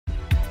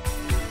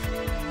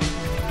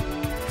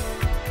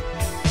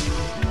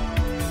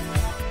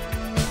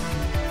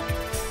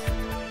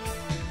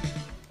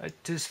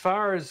as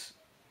far as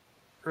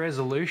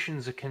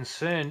resolutions are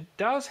concerned,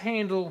 does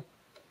handle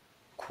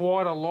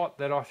quite a lot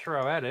that I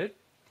throw at it.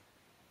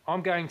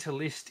 I'm going to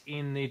list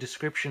in the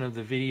description of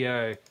the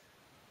video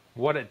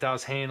what it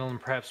does handle and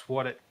perhaps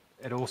what it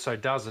also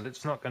doesn't.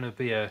 It's not going to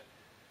be a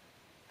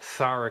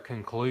thorough,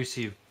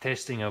 conclusive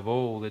testing of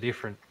all the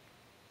different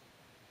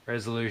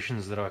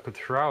resolutions that I could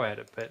throw at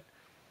it, but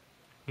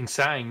in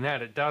saying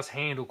that, it does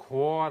handle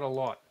quite a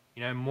lot,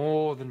 you know,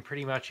 more than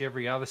pretty much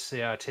every other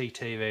CRT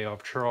TV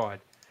I've tried.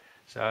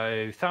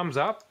 So thumbs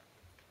up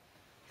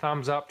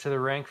to the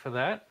Rank for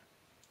that.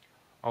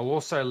 I'll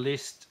also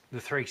list the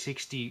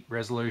 360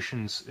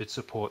 resolutions it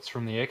supports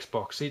from the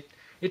Xbox.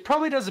 It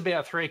probably does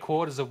about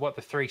 3/4 of what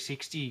the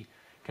 360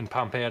 can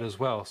pump out as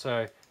well,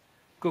 so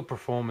good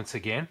performance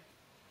again.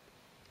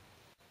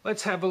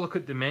 Let's have a look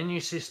at the menu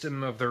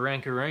system of the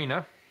Rank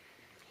Arena.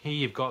 Here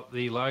you've got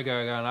the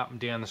logo going up and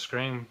down the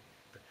screen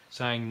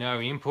saying no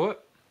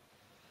input.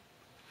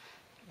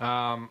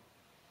 Here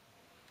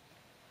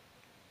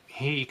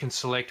you can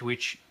select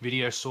which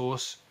video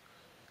source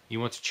you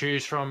want to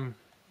choose from: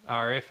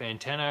 RF,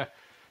 antenna,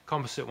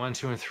 composite 1,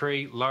 2 and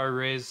 3, low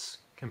res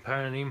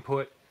component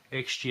input,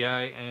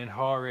 XGA and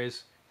high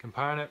res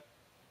component.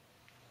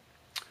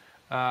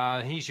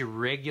 Here's your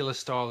regular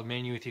style of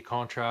menu with your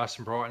contrast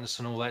and brightness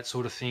and all that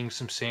sort of thing,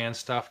 some sound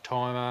stuff,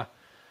 timer.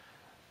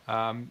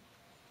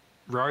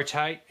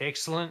 Rotate,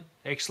 excellent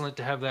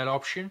to have that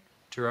option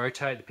to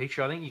rotate the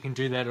picture. I think you can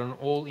do that on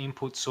all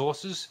input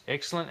sources,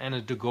 excellent, and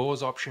a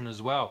degauss option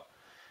as well.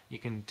 You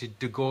can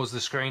degauss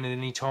the screen at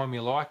any time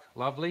you like,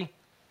 lovely.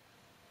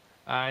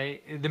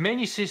 The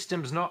menu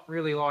system's not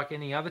really like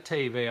any other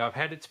TV I've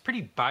had. It's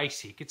pretty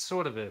basic. It's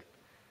sort of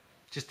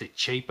just a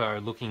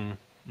cheapo looking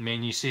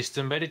menu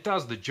system, but it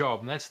does the job,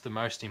 and that's the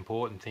most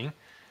important thing.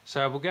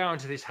 So we'll go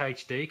into this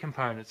HD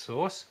component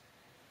source,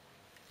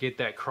 get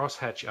that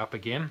crosshatch up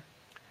again.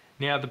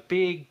 Now the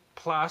big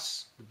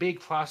plus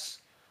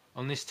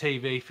on this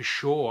TV for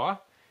sure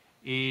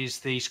is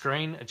the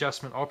screen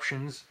adjustment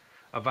options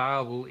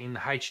available in the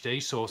HD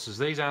sources.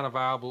 These aren't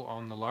available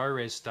on the low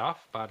res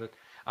stuff, but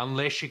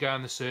unless you go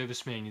in the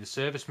service menu. The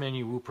service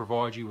menu will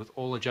provide you with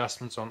all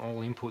adjustments on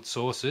all input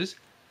sources.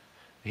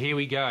 Here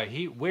we go.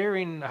 Here we're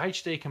in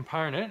HD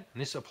component,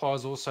 and this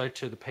applies also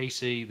to the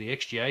PC, the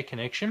XGA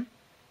connection.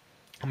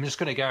 I'm just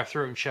going to go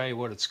through it and show you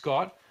what it's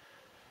got.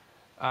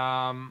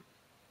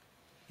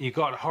 You've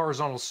got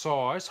horizontal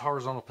size,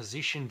 horizontal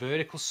position,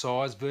 vertical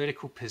size,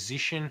 vertical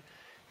position,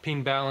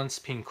 pin balance,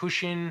 pin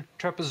cushion,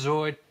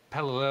 trapezoid,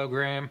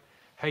 parallelogram,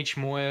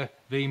 H-Moyer,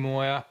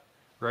 V-Moyer,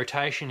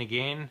 rotation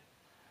again,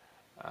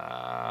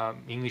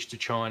 English to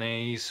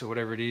Chinese or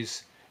whatever it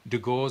is,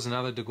 degauss,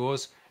 another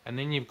degauss, and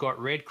then you've got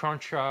red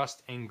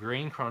contrast and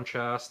green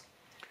contrast,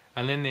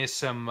 and then there's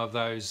some of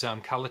those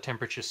color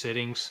temperature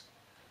settings,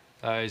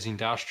 those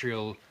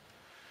industrial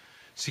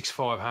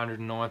 6500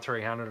 and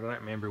 9300, I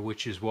don't remember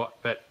which is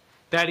what, but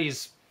that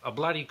is a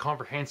bloody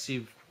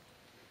comprehensive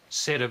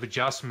set of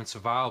adjustments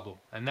available,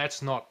 and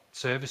that's not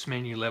service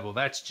menu level,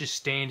 that's just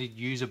standard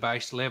user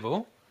based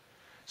level.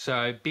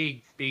 So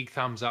big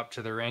thumbs up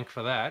to the Rank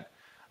for that.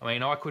 I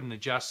mean, I couldn't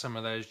adjust some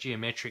of those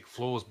geometric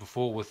flaws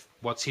before with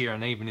what's here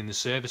and even in the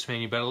service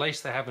menu, but at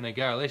least they're having a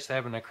go, at least they're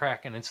having a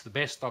crack, and it's the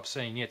best I've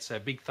seen yet, so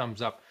big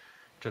thumbs up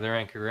to the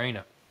Rank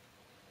Arena.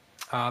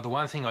 The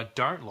one thing I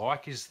don't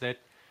like is that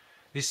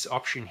this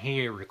option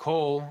here,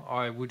 recall,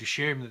 I would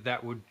assume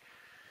that would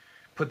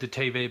put the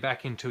TV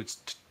back into its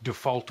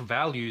default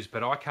values,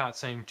 but I can't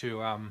seem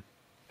to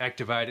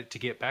activate it to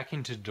get back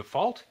into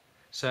default.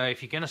 So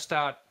if you're going to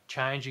start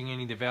changing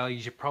any of the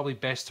values, you're probably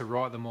best to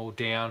write them all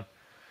down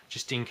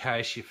just in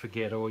case you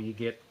forget, or you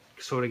get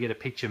a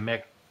picture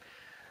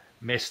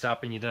messed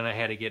up and you don't know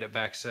how to get it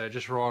back. So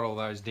just write all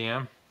those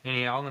down.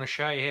 Anyhow, I'm going to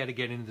show you how to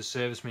get into the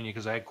service menu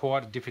because I had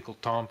quite a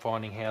difficult time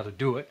finding how to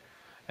do it.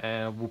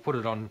 We'll put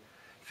it on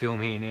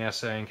film here now,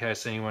 so in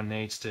case anyone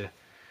needs to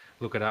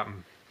look it up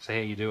and see how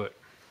you do it.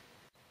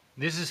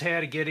 This is how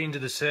to get into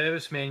the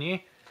service menu.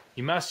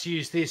 You must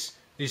use this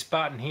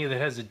button here that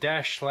has a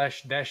dash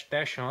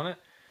on it.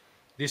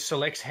 This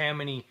selects how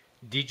many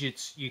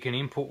digits you can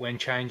input when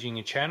changing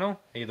a channel,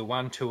 either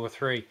 1, 2 or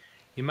 3.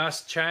 You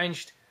must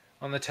change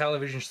on the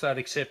television so it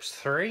accepts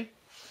 3.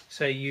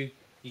 So you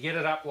get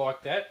it up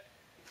like that.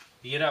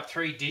 You get up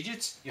 3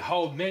 digits, you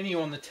hold menu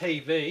on the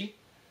TV,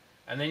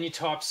 and then you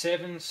type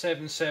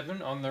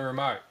 777 on the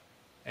remote,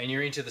 and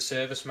you're into the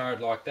service mode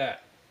like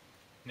that.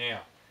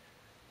 Now,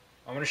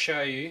 I'm going to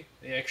show you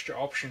the extra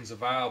options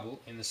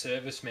available in the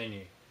service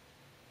menu.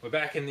 We're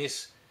back in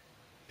this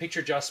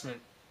picture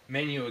adjustment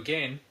menu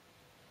again,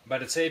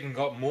 but it's even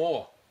got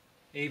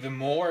even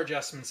more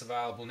adjustments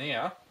available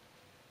now.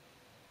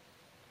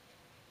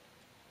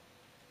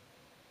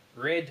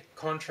 Red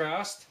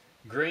contrast,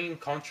 green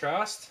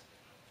contrast,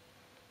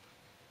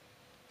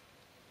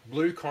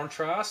 blue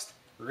contrast,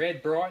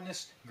 red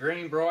brightness,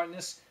 green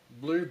brightness,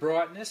 blue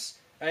brightness,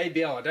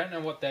 ABL. I don't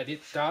know what that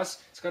does.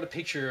 It's got a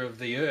picture of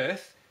the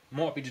Earth.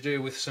 Might be to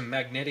do with some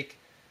magnetic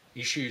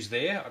issues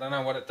there. I don't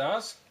know what it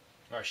does.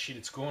 Oh shit,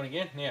 it's gone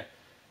again. Now,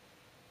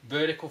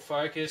 vertical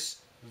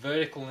focus,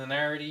 vertical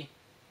linearity,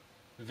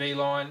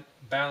 V-line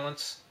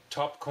balance,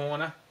 top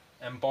corner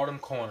and bottom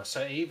corner.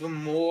 So even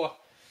more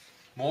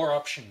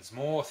options,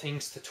 more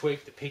things to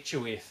tweak the picture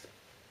with.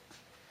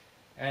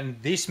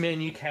 And this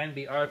menu can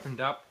be opened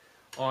up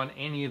on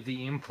any of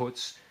the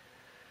inputs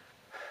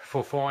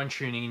for fine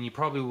tuning, and you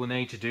probably will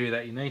need to do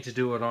that. You need to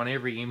do it on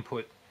every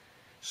input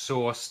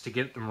source to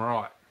get them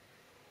right.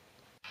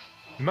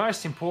 The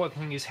most important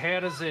thing is,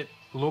 how does it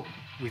look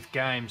with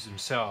games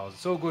themselves?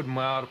 It's all good and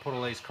well to put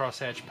all these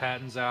crosshatch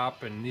patterns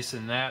up and this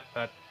and that,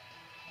 but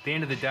at the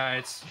end of the day,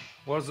 it's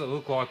what does it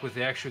look like with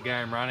the actual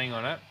game running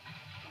on it?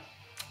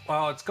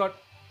 Well, it's got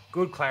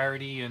good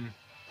clarity and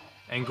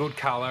good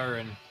colour,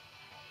 and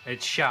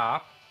it's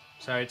sharp,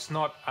 so it's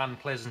not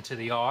unpleasant to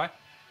the eye.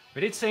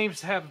 But it seems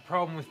to have a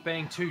problem with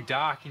being too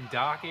dark in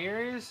dark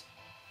areas.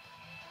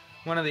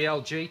 One of the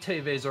LG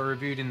TVs I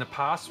reviewed in the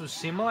past was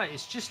similar.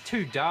 It's just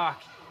too dark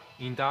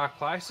in dark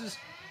places,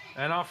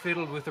 and I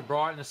fiddled with the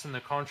brightness and the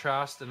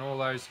contrast and all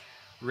those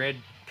red,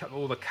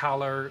 all the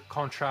colour,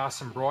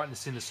 contrast and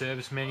brightness in the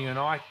service menu, and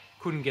I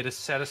couldn't get a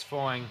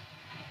satisfying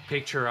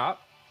picture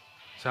up.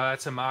 So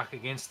that's a mark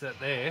against it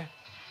there.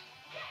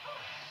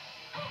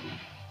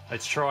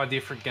 Let's try a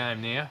different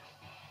game now.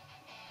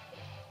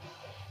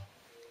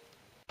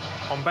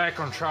 I'm back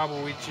on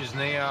Trouble Witches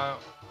now.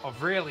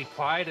 I've rarely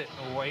played it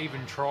or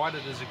even tried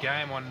it as a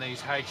game on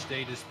these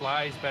HD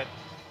displays, but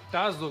it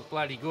does look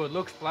bloody good.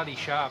 Looks bloody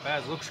sharp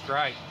as, looks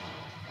great.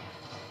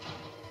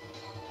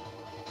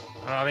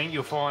 And I think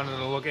you'll find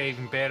it'll look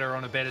even better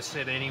on a better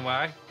set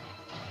anyway.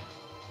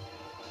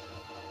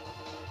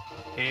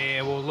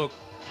 Yeah, well look,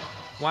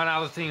 one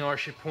other thing I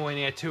should point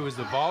out too is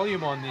the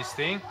volume on this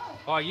thing.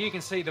 Oh, you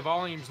can see the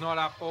volume's not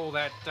up all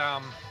that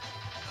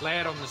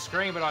loud on the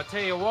screen, but I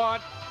tell you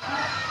what,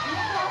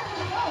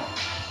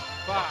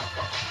 fuck.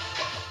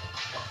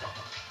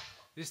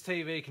 This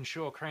TV can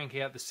sure crank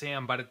out the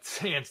sound, but it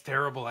sounds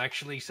terrible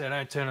actually, so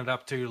don't turn it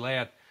up too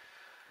loud.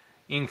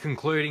 In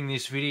concluding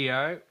this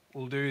video,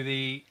 we'll do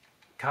the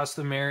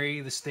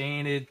customary, the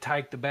standard,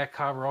 take the back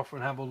cover off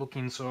and have a look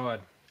inside.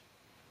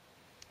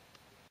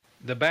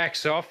 The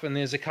back's off, and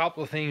there's a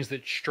couple of things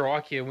that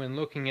strike you when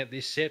looking at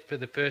this set for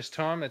the first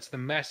time. It's the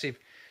massive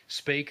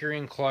speaker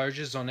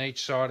enclosures on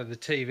each side of the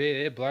TV.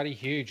 They're bloody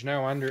huge.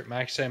 No wonder it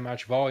makes so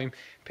much volume.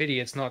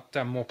 Pity it's not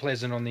more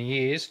pleasant on the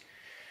ears.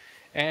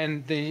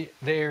 And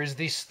there is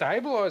this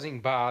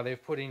stabilising bar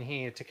they've put in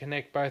here to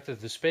connect both of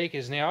the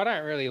speakers. Now, I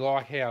don't really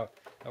like how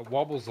it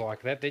wobbles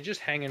like that. They're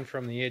just hanging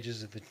from the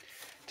edges of the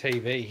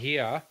TV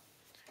here.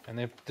 And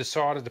they've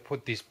decided to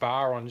put this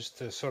bar on just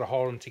to sort of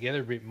hold them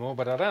together a bit more,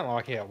 but I don't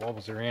like how it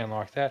wobbles around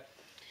like that.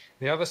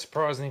 The other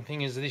surprising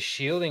thing is this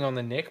shielding on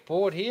the neck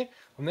board here.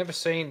 I've never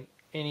seen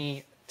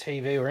any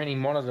TV or any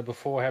monitor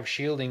before have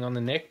shielding on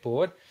the neck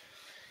board.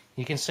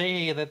 You can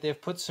see here that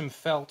they've put some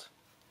felt,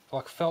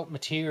 like felt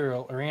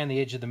material around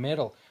the edge of the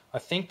metal. I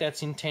think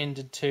that's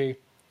intended to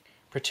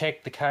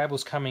protect the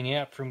cables coming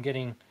out from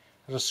getting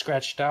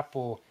scratched up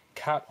or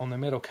cut on the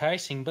metal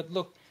casing, but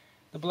look,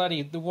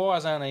 the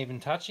wires aren't even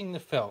touching the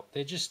felt.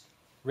 They're just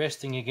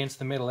resting against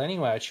the metal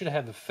anyway. It should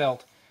have the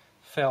felt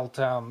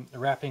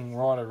wrapping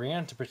right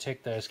around to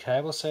protect those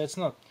cables, so it's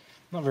not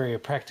very a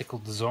practical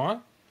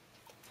design.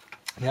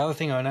 The other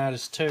thing I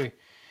noticed too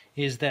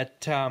is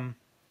that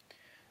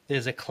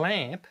there's a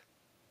clamp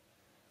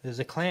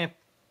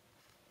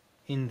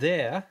in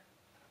there.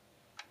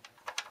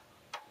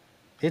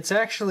 It's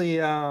actually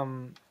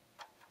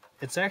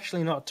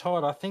not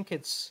tight. I think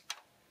it's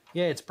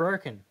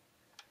broken.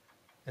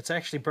 It's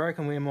actually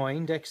broken where my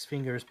index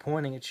finger is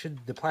pointing.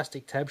 The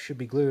plastic tab should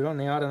be glued on.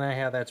 Now I don't know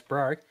how that's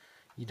broke.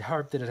 You'd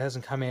hope that it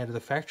hasn't come out of the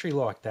factory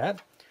like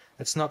that.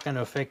 It's not going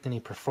to affect any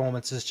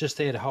performance. It's just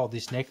there to hold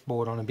this neck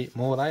board on a bit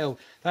more.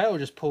 They'll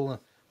just pull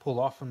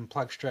off and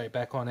plug straight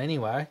back on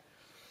anyway.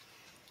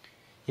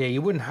 Yeah,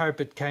 you wouldn't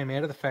hope it came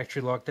out of the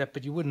factory like that,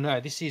 but you wouldn't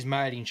know. This is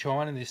made in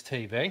China, this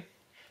TV.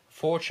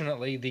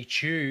 Fortunately, the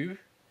tube,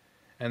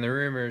 and the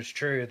rumour is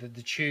true, that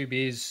the tube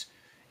is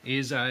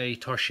a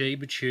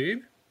Toshiba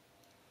tube.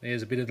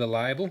 There's a bit of the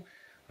label.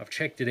 I've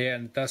checked it out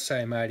and it does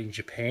say made in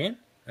Japan.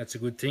 That's a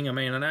good thing. I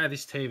mean, I know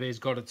this TV's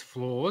got its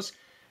flaws.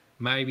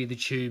 Maybe the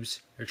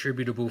tube's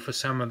attributable for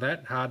some of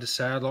that. Hard to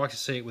say. I'd like to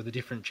see it with a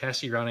different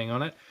chassis running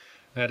on it.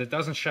 But it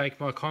doesn't shake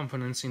my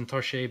confidence in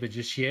Toshiba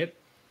just yet.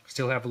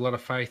 Still have a lot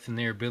of faith in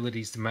their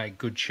abilities to make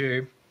good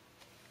tube.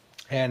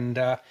 And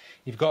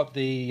you've got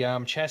the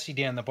chassis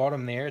down the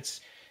bottom there.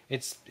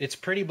 It's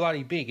pretty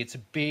bloody big. It's a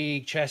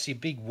big chassis,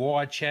 big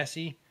wide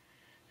chassis.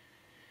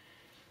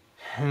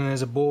 And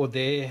there's a board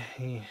there,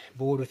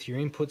 board with your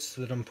inputs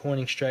that I'm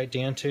pointing straight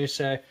down to.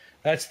 So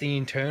that's the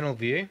internal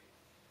view.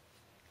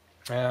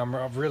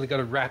 I've really got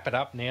to wrap it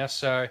up now.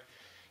 So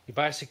you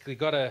basically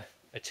got a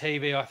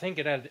TV. I think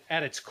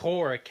at its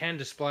core it can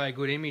display a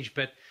good image,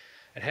 but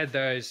it had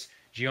those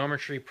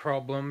geometry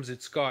problems.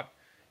 It's got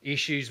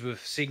issues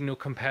with signal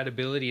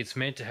compatibility. It's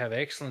meant to have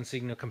excellent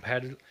signal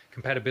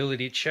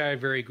compatibility. It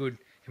showed very good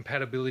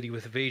compatibility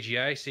with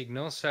VGA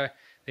signals. So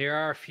there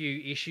are a few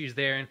issues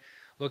there. And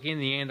look, in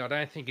the end, I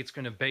don't think it's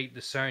going to beat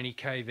the Sony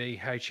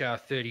KV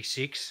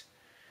HR-36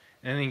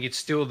 and I think it's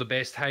still the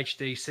best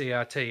HD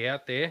CRT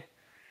out there.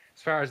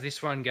 As far as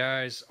this one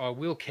goes, I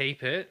will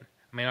keep it.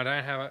 I mean, I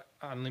don't have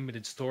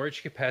unlimited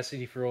storage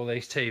capacity for all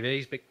these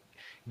TVs, but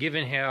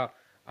given how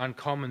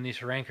uncommon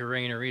this Rank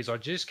Arena is, I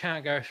just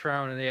can't go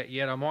throwing it out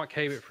yet. I might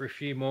keep it for a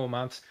few more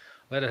months,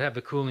 let it have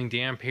the cooling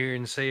down period,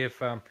 and see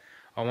if I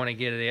want to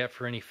get it out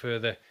for any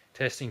further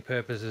testing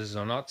purposes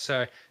or not.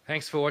 So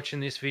thanks for watching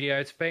this video.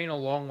 It's been a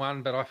long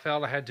one, but I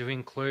felt I had to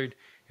include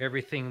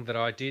everything that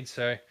I did.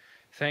 So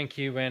thank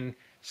you, and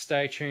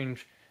stay tuned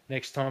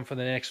next time for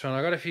the next one.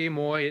 I got a few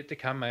more yet to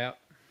come out.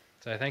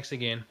 So thanks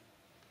again.